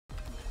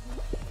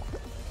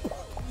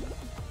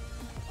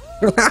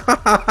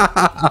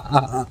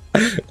Da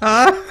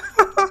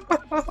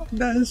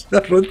ist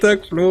er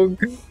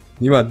runtergeflogen.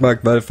 Niemand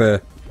mag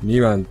Wölfe.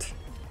 Niemand.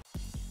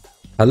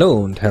 Hallo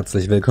und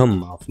herzlich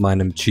willkommen auf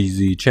meinem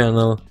Cheesy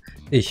Channel.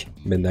 Ich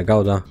bin der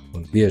Gauder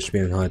und wir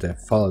spielen heute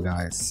Folge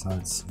als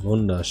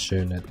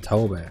wunderschöne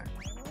Taube.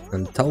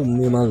 Dann tauben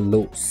wir mal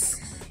los.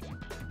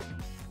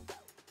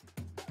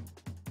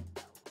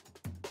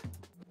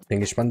 Bin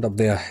gespannt, ob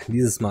wir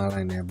dieses Mal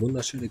eine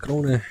wunderschöne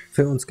Krone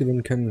für uns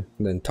gewinnen können.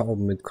 Denn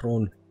Tauben mit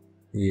Kronen,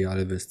 wie ihr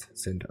alle wisst,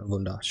 sind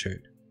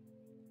wunderschön.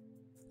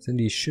 Sind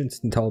die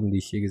schönsten Tauben, die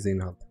ich je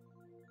gesehen habe.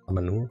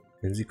 Aber nur,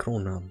 wenn sie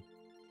Kronen haben.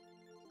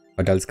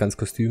 Und als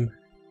Ganzkostüm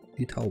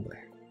die Taube.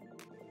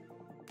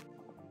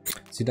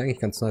 Sieht eigentlich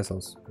ganz nice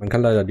aus. Man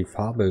kann leider die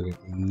Farbe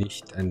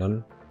nicht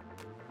ändern.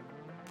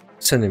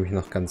 Ist ja nämlich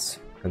noch ganz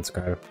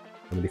geil.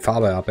 Wenn man die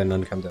Farbe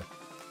abändern könnte.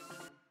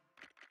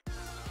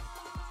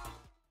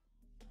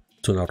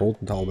 Zu einer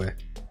roten Taube.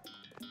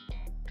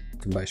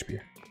 Zum Beispiel.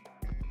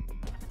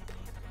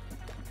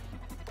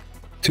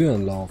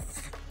 Türenlauf.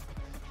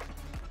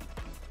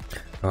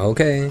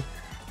 Okay.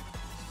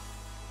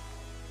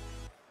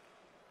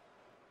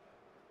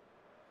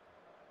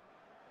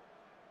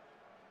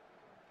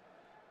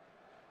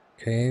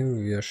 Okay,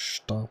 wir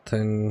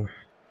starten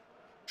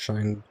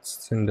scheint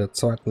in der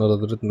zweiten oder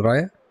dritten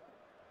Reihe.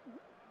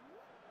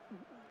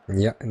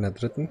 Ja, in der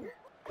dritten.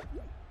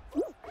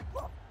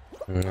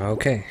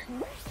 Okay.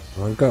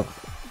 Und go.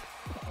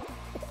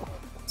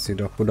 Sieht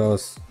doch gut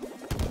aus.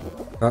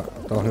 Ah,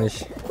 doch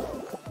nicht.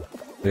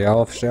 Steh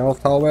auf,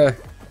 Taube.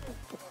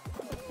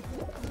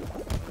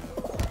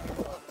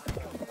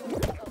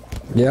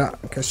 Ja,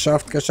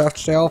 geschafft,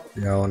 steh auf.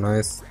 Ja,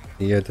 nice.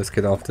 Hier, das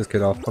geht auf,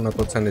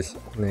 hundertprozentig.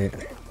 Nee.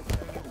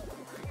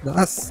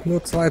 Das,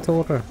 nur 2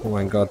 Tore. Oh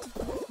mein Gott.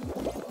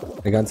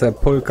 Der ganze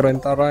Pulk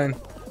rennt da rein.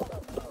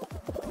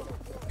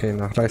 Okay,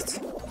 nach rechts.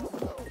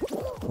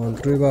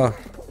 Und rüber.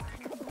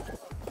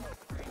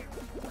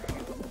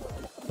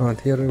 Und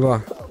hier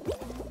rüber.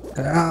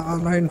 Ja,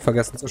 nein,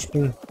 vergessen zu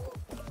springen.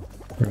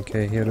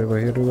 Okay, hier rüber.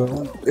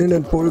 Und in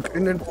den Pulk.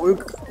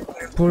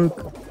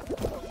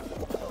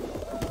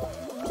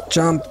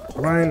 Jump,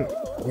 rein.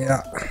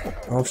 Ja,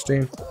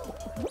 aufstehen.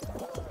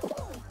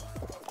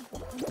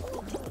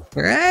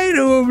 Hey,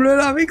 du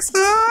blöder Wichser!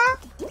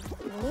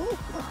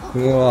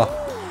 Boah.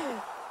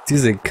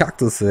 Diese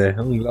Kaktus, ey,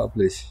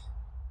 unglaublich.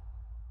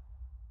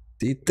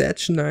 Die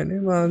tätschen einen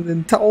immer an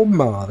den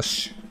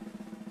Taubenmarsch.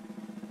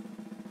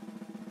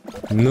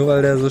 Nur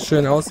weil der so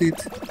schön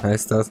aussieht,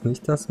 heißt das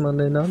nicht, dass man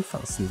den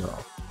anfassen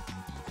darf.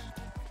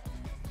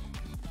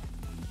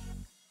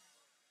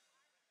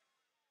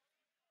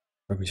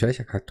 Ich glaube nicht,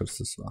 welcher Kaktus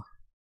das war.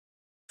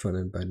 Von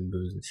den beiden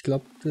Bösen. Ich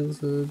glaube, das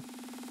ist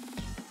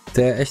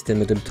der echte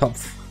mit dem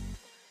Topf.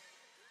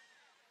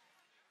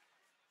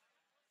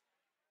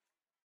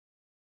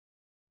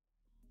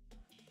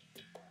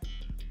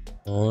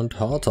 Und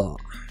Horter.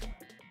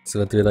 Es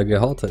wird wieder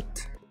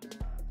gehortet.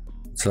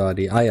 Und zwar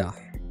die Eier.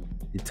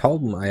 Die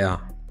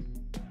Taubeneier.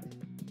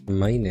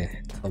 Meine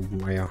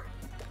Taubeneier.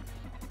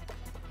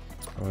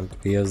 Und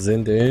wir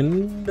sind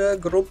in der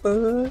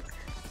Gruppe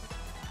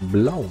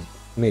Blau.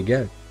 Ne,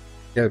 Gelb.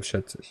 Gelb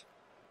schätze ich.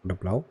 Oder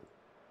Blau?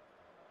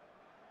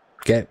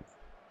 Gelb.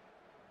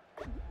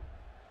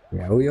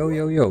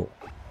 Jo.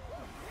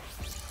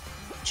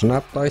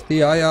 Schnappt euch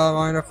die Eier,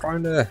 meine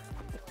Freunde.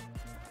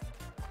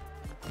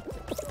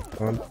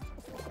 Und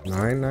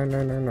nein.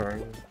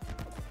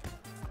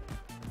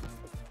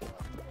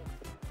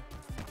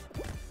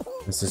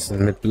 Was ist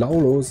denn mit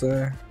Blau los,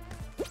 ey?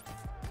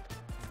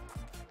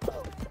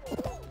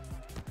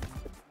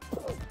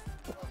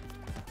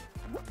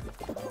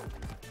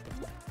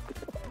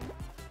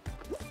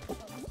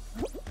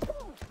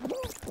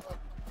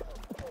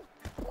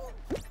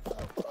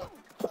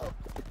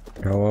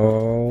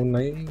 Oh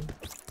nein.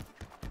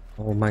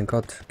 Oh mein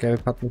Gott,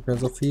 Gelb hat nicht mehr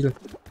so viel.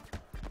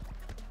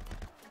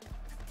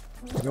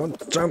 Und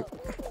jump.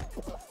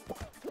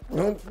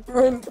 Und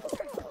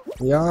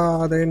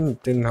ja,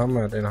 den haben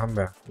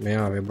wir.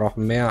 Mehr, wir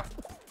brauchen mehr.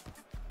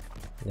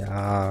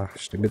 Ja,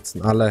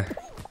 stibitzen alle.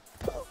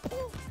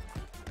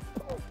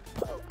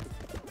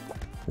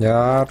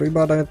 Ja,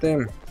 rüber da mit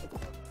dem.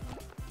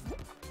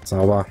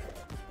 Sauber.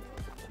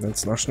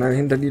 Jetzt noch schnell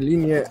hinter die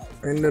Linie.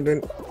 Hinter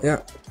den.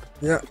 Ja,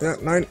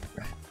 nein.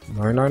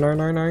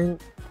 Nein.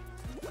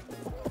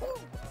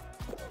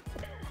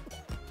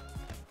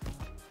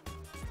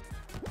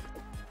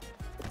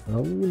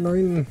 Oh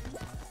nein.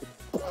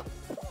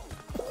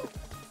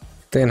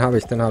 Den habe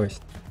ich.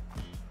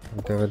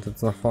 Und der wird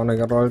jetzt nach vorne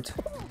gerollt.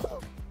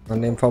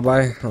 An dem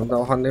vorbei und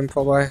auch an dem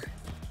vorbei.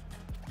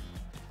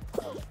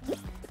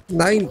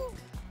 Nein!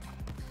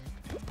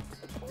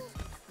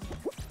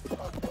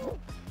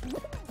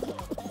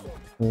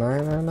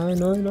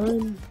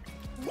 Nein.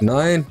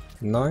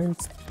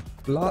 Nein.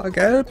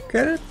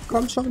 Gelb,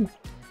 komm schon.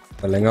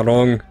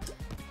 Verlängerung.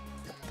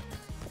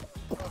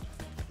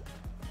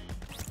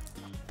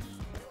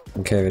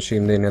 Okay, wir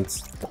schieben den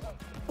jetzt.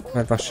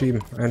 Einfach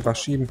schieben.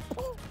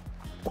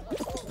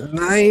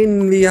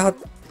 Nein, wie hat...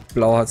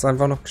 Blau hat es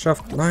einfach noch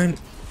geschafft. Nein.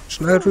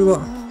 Schnell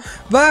rüber.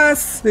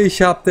 Was?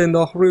 Ich hab den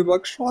noch rüber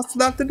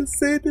geschossen. Habt ihr das?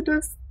 Seht ihr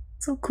das?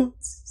 So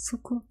kurz, so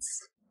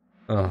kurz.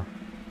 Ah.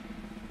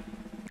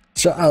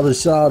 Schade,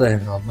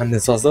 schade. Oh Mann,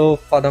 das war so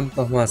verdammt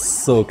nochmal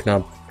so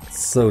knapp.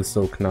 So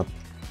knapp.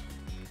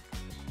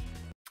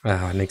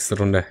 Ah, nächste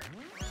Runde.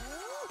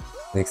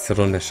 Nächste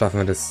Runde schaffen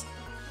wir das.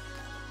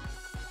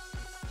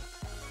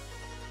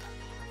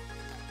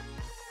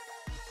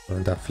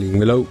 Und da fliegen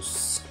wir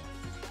los.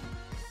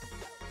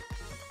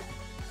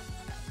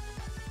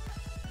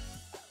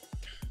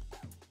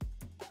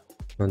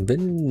 Und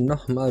wenn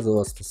nochmal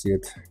sowas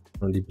passiert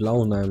und die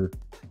Blauen einem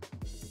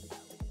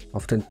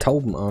auf den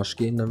Taubenarsch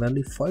gehen, dann werden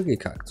die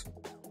vollgekackt.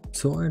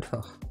 So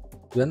einfach.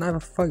 Die werden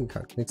einfach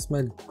vollgekackt. Nächstes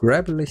Mal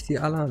grabbel ich die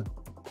alle an.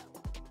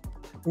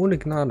 Ohne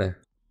Gnade.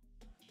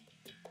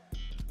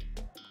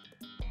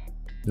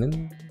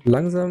 Denn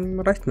langsam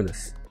reicht mir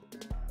das.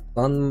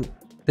 Waren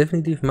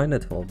definitiv meine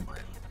Tauben.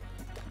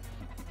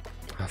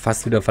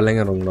 Fast wieder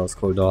Verlängerung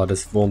rausgeholt. Oh,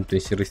 das wurmt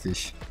mich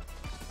richtig.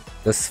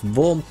 Das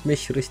wurmt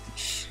mich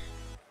richtig.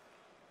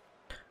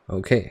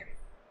 Okay.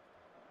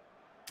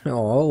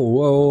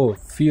 Oh,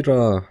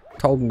 Vierer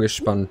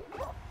Taubengespann.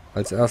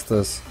 Als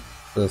erstes.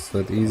 Das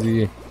wird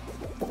easy.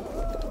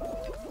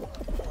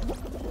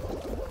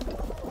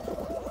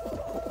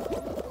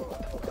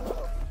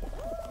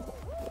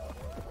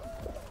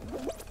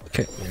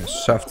 Okay,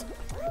 geschafft.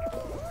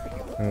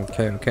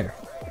 Okay.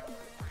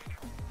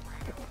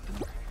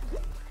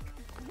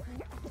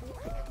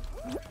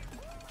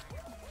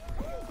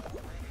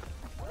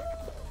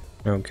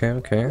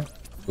 Okay.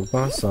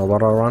 Super,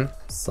 sauberer Run.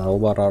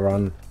 Sauberer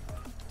Run.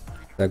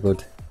 Sehr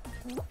gut.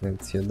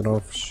 Jetzt hier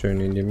drauf. Schön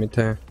in die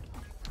Mitte.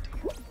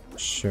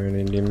 Schön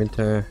in die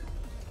Mitte.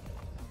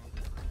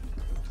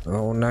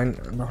 Oh nein,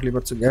 noch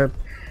lieber zu gelb.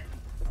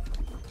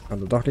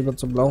 Also doch lieber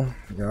zu blau.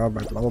 Ja,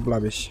 bei blau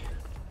bleibe ich.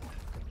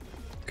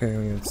 Okay,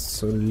 und jetzt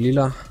zu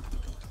lila.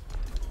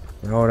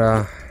 Ja,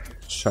 oder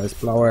scheiß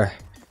blaue.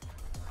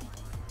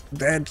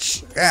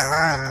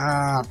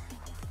 Ah!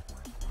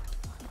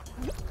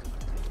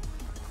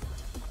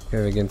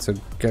 Okay, wir gehen zu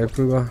gelb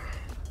rüber.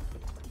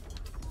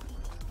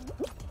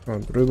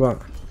 Und rüber.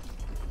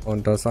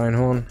 Und das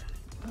Einhorn.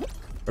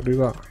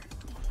 Rüber.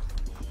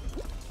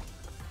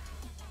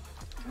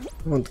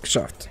 Und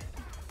geschafft.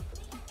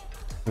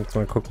 Jetzt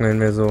mal gucken, wenn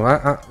wir so.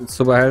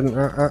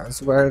 Superhelden.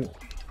 Superhelden.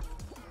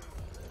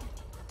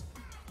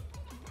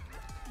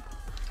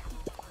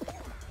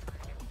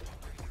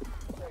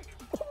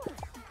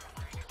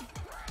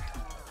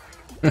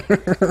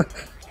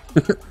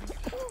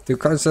 Du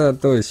kommst da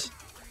durch.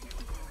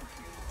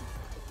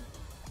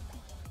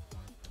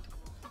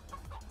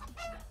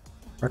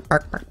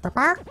 Back.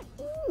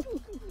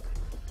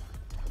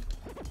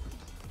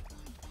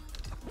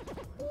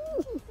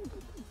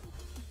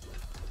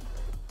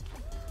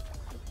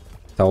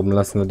 Tauben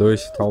lassen wir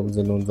durch. Tauben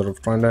sind unsere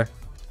Freunde.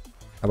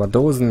 Aber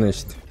Dosen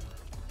nicht.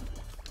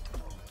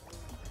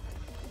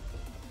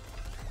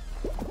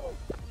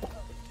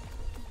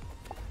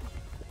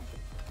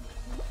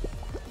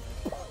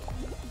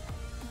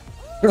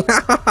 Da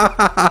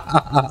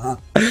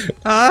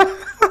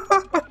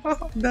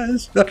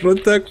ist er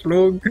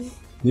runtergeflogen.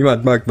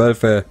 Niemand mag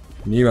Wölfe.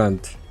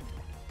 Niemand.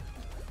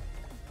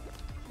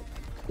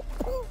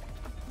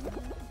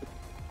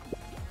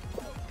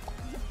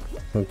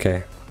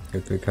 Okay.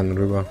 Gut, wir können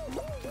rüber.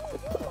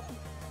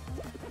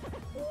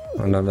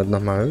 Und dann wird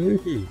nochmal.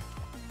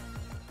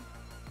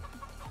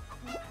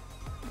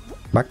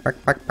 Back.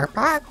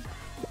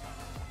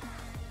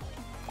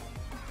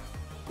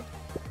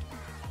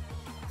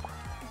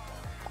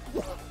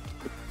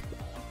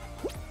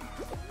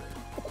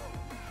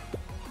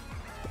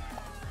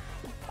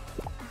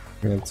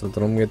 Jetzt so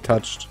drum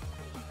getoucht.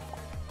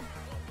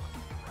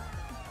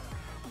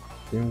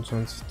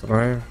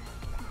 27,3.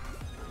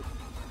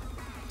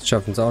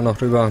 Schaffen es auch noch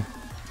rüber.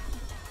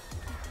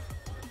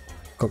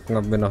 Gucken,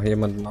 ob wir noch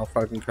jemanden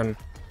aufhalten können.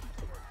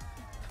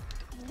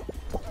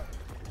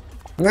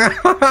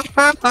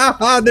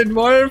 Den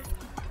Wolf!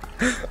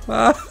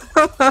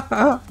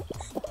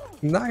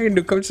 Nein,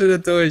 du kommst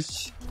nicht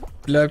durch.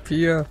 Bleib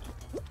hier.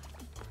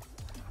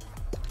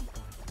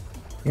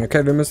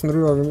 Okay, wir müssen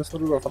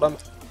rüber,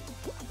 verdammt.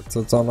 Jetzt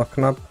wird es auch noch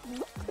knapp.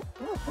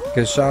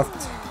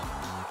 Geschafft.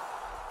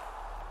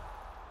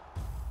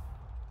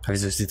 Aber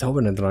wieso ist die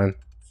Taube nicht rein?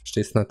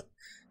 Verstehst nicht.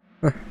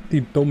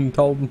 Die dummen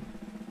Tauben.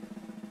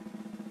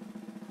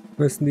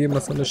 Müssen die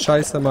immer so eine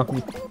Scheiße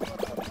machen.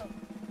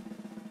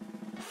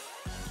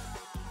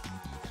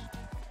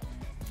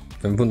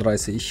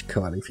 35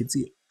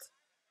 qualifiziert.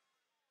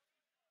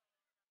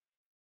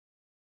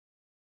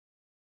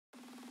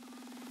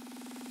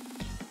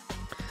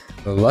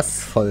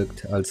 Was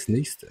folgt als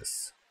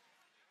nächstes?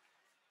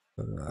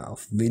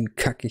 Auf wen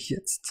kacke ich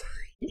jetzt?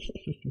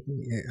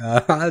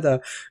 Ja,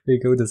 Alter, wie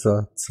gut ist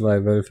er?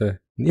 2 Wölfe.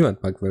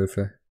 Niemand mag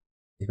Wölfe.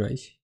 Nicht mal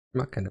ich. Ich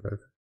mag keine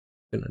Wölfe.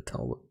 Ich bin eine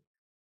Taube.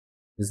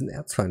 Wir sind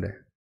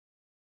Erzfeinde.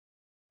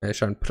 Er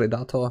ist ein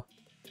Predator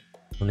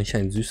und nicht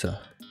ein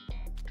süßer,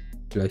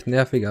 vielleicht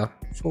nerviger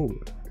Vogel.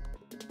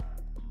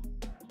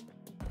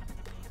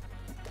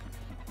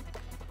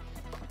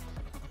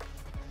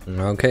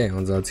 Okay,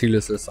 unser Ziel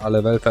ist es,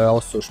 alle Wölfe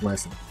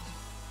auszuschmeißen.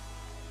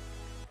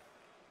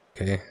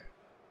 Okay.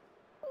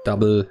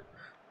 Double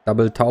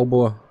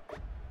Taube.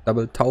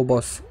 Double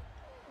Taubos.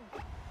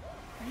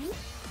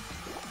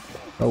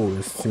 Oh,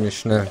 ist ziemlich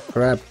schnell.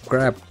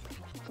 Grab.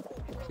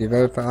 Die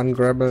Wölfe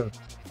angrabbeln.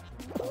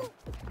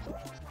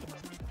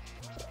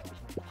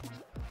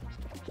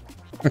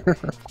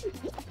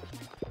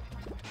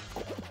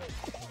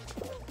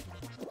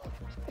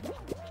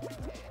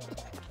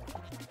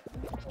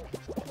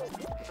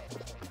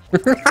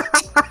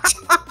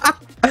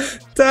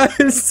 Da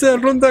ist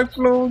er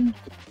runtergeflogen.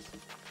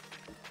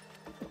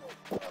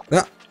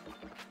 Ja.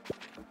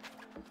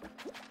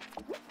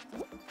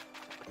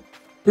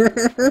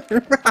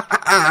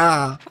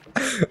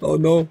 Oh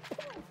no.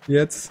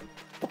 Jetzt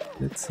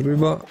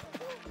rüber.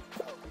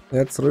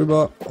 Jetzt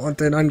rüber und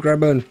den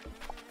angrabbeln.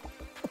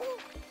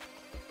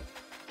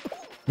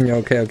 Ja,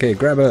 okay.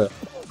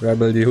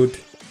 Grabbel die Hut.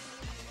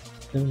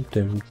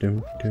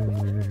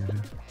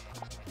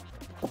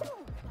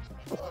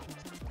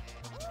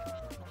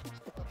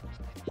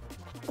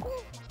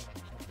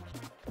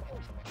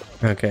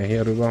 Okay,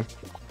 hier rüber.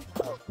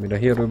 Wieder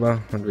hier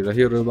rüber und wieder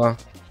hier rüber.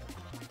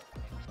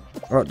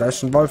 Oh, da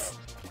ist ein Wolf.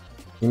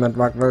 Niemand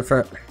mag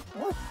Wölfe.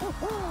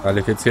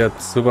 Qualifiziert,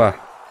 super.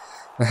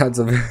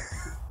 Also,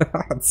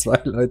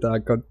 2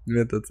 Leute konnten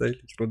wir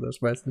tatsächlich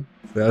runterschmeißen.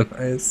 Sehr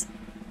nice.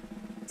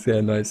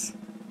 Sehr nice.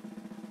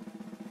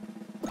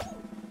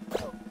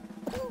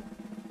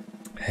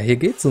 Hier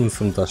geht's ums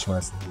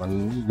Runterschmeißen.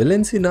 Man will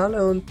ins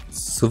Finale und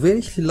so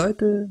wenig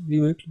Leute wie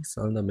möglich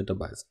sollen da mit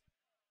dabei sein.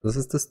 Das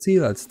ist das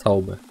Ziel als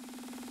Taube.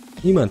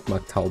 Niemand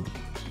mag Tauben.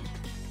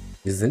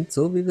 Wir sind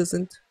so, wie wir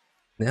sind.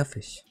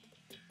 Nervig.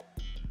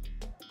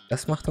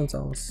 Das macht uns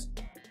aus.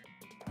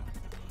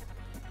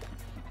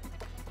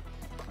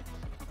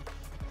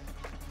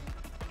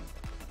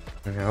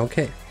 Ja,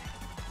 okay.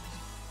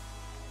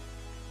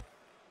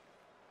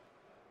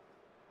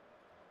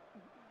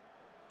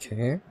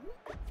 Okay.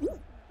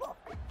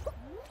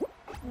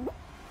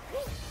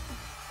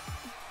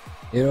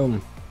 Hier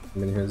rum.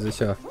 Bin ich mir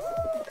sicher.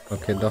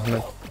 Okay, doch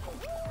nicht.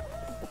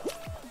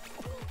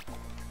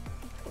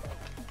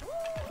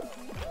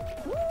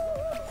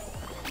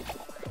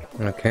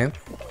 Okay.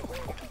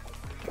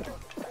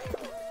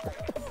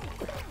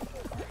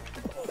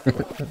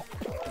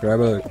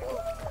 Grabbel.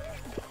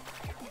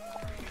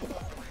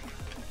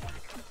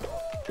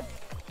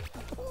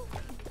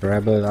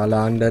 Grabbel, alle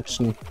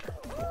andatschen.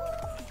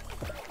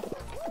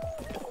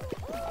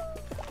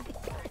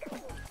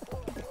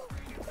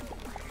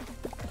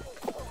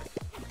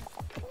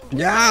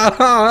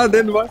 Ja,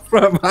 den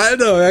Wolfram,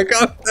 Alter, er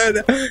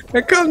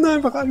kommt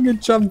einfach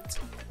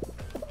angejumpt.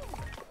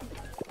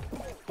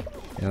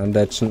 Ja,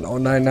 andatschen. Oh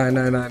nein.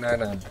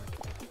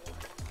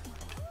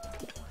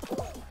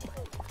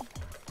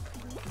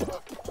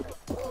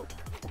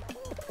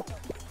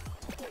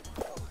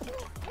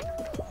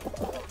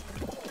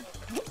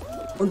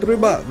 Und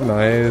rüber.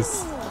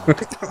 Nice.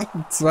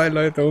 2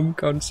 Leute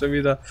umkommen schon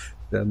wieder.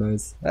 Sehr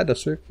nice. Ja,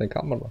 das schlägt eine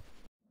Kamera.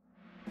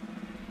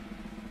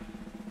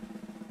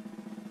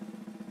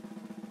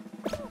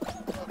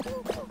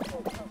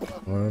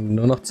 Und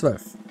nur noch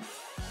 12.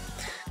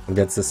 Und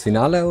jetzt das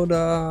Finale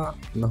oder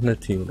noch eine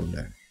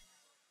Teamrunde?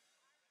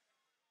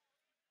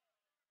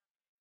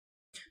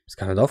 Ist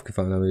gar nicht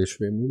aufgefallen, aber hier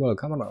schweben überall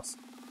Kameras.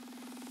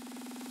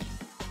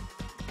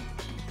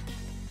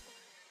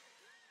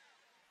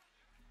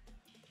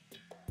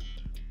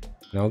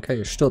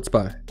 Okay,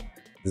 Sturzball.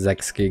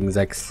 6 gegen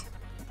 6.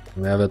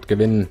 Wer wird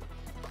gewinnen?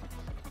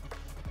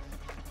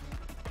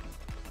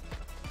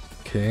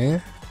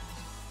 Okay.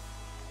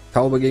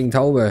 Taube gegen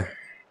Taube.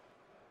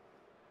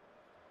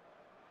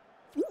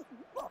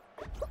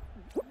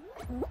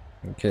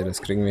 Okay,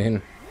 das kriegen wir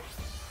hin.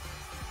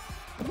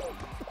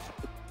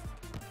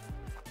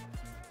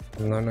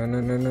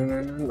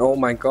 Nein. Oh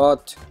mein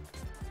Gott.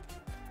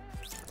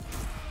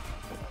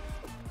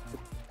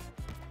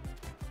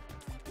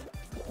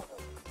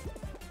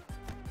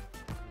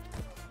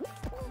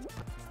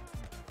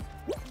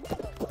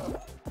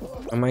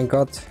 Oh mein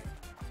Gott.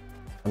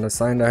 Kann es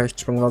sein, der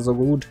Hechtsprung war so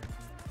gut?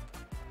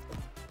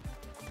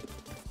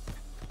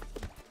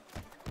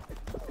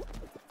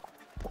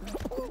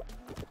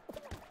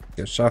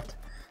 Geschafft.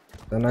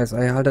 Sehr nice.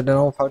 Ey, haltet den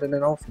auf,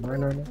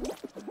 Nein.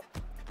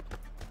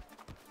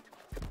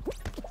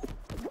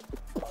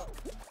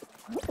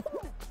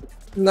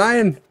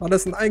 Nein, war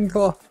das ein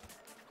Eigentor?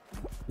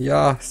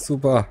 Ja,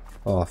 super.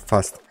 Oh,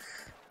 fast.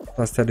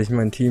 Fast hätte ich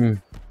mein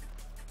Team.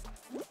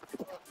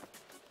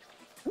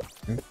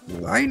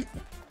 Nein.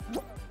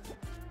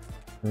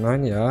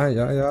 Nein,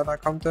 ja, da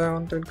kommt er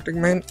und den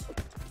kriegen wir hin.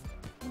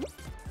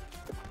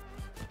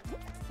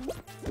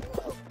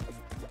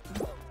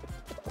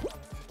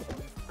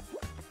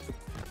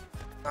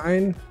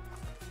 Nein.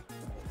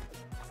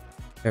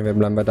 Ja, wir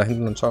bleiben weiter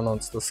hinten und schauen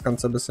uns das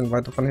Ganze ein bisschen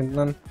weiter von hinten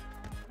an.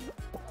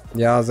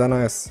 Ja, sehr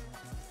nice.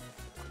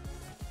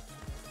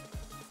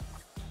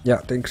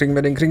 Ja, den kriegen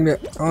wir.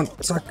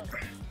 Und zack.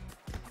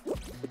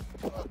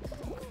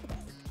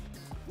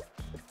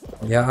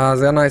 Ja,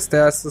 sehr nice.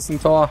 Der ist ein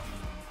Tor.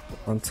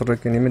 Und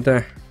zurück in die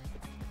Mitte.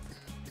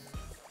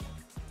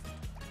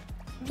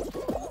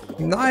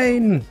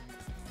 Nein!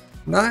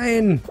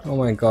 Nein! Oh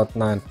mein Gott,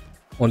 nein.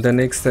 Und der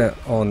nächste.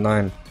 Oh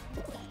nein.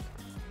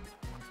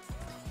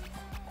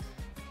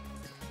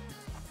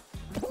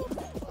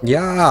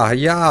 Ja,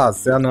 ja,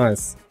 sehr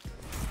nice.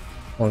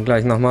 Und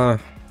gleich nochmal.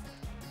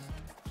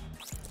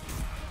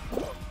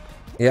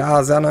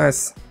 Ja, sehr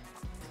nice.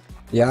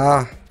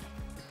 Ja.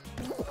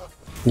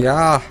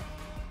 Ja.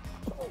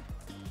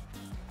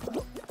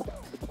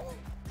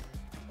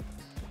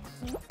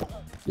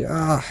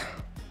 Ja.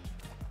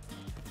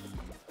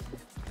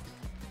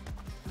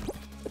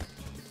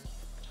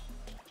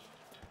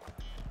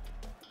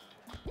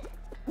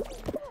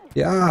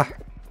 Ja.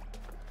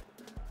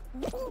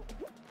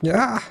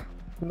 Ja.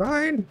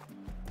 Nein.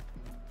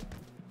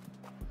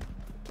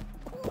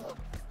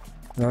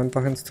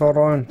 Einfach ins Tor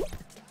rollen.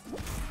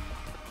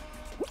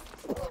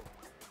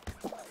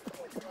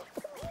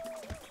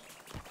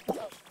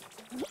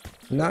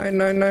 Nein,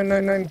 nein, nein,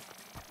 nein, nein.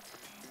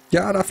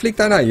 Ja, da fliegt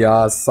einer.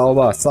 Ja,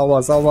 sauber,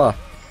 sauber, sauber.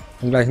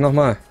 Und gleich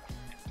nochmal.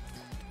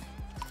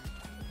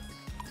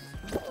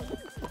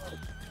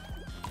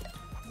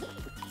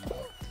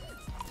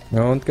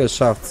 Ja, und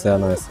geschafft. Sehr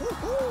nice.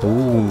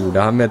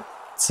 Da haben wir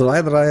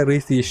 2, 3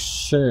 richtig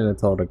schöne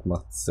Tore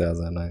gemacht. Sehr,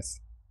 sehr nice.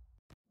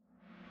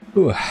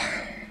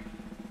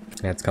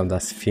 Jetzt kommt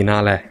das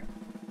Finale.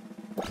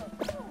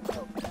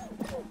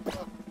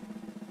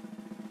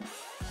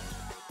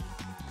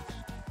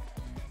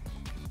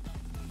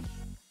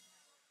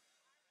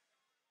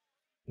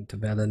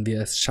 Und werden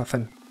wir es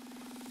schaffen?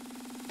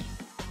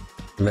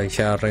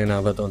 Welche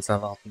Arena wird uns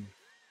erwarten?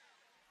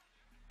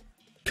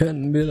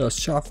 Können wir das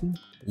schaffen?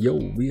 Jo,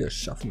 wir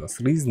schaffen das.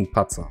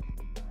 Riesenpatzer.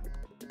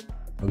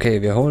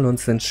 Okay, wir holen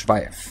uns den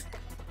Schweif.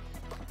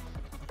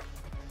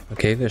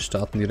 Okay, wir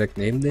starten direkt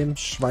neben dem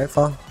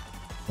Schweifer.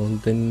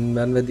 Und den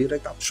werden wir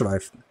direkt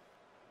abschweifen.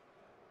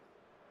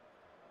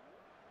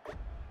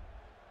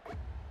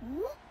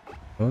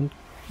 Und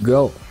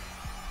go.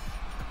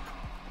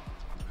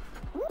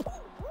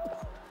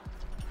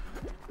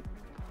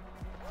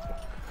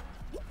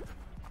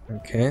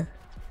 Okay.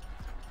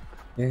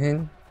 Hier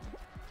hin.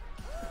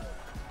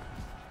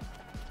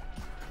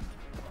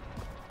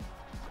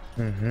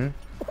 Mhm.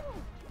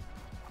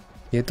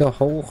 Geht doch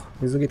hoch.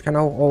 Wieso geht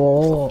keiner hoch?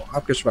 Oh,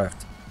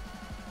 abgeschweift.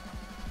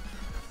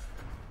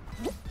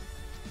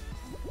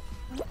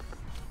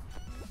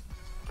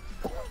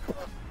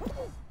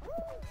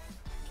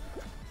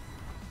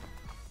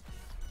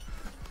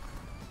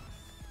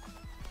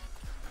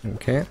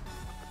 Okay.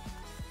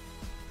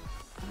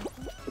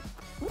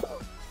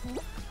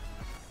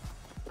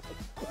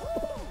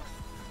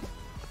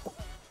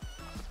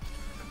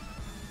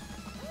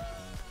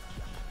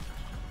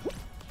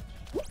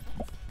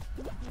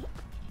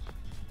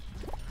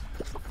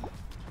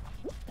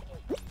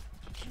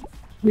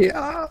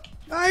 Ja,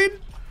 nein.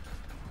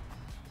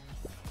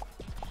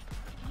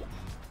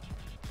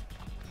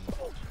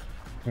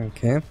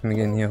 Okay, wir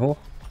gehen hier hoch.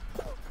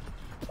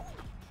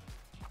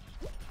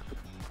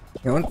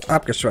 Ja, und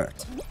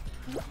abgeschweift.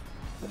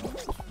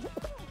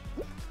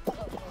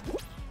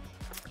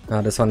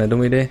 Ah, das war eine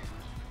dumme Idee.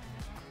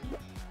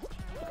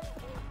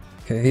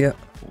 Okay, hier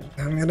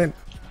haben wir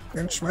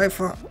den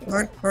Schweifer.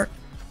 Nein, nein.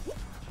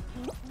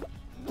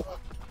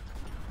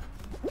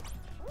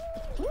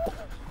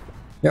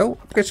 Jo,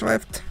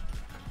 abgeschweift.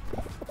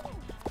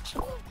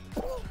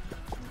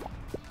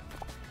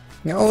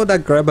 Ja, da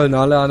grabbeln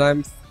alle an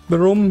einem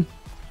rum.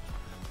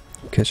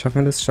 Okay, schaffen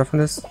wir das? Schaffen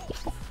wir das?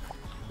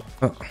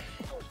 Oh.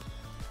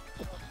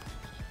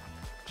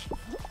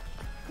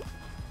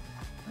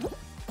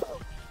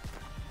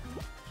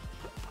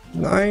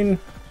 Nein.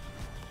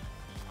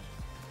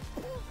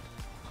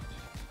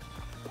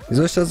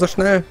 Wieso ist das so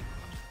schnell?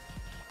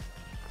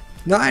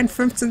 Nein,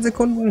 15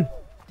 Sekunden.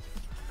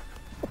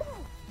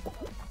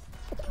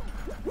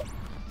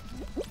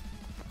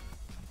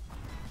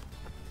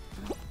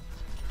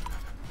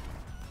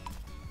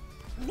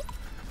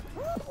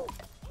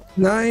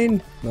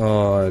 Nein.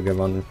 Oh,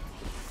 gewonnen.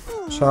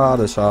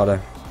 Schade,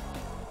 schade.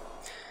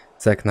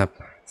 Sehr knapp.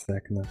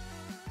 Sehr knapp.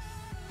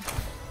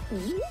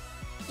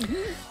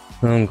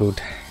 Nun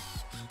gut.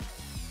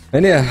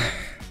 Wenn ihr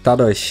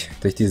dadurch,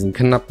 durch diesen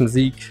knappen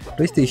Sieg,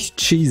 richtig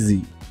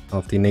cheesy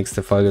auf die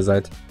nächste Folge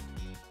seid,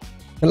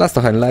 dann lasst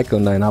doch ein Like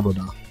und ein Abo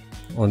da.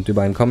 Und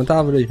über einen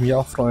Kommentar würde ich mich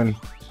auch freuen.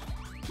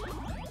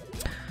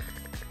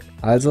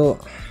 Also,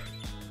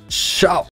 ciao!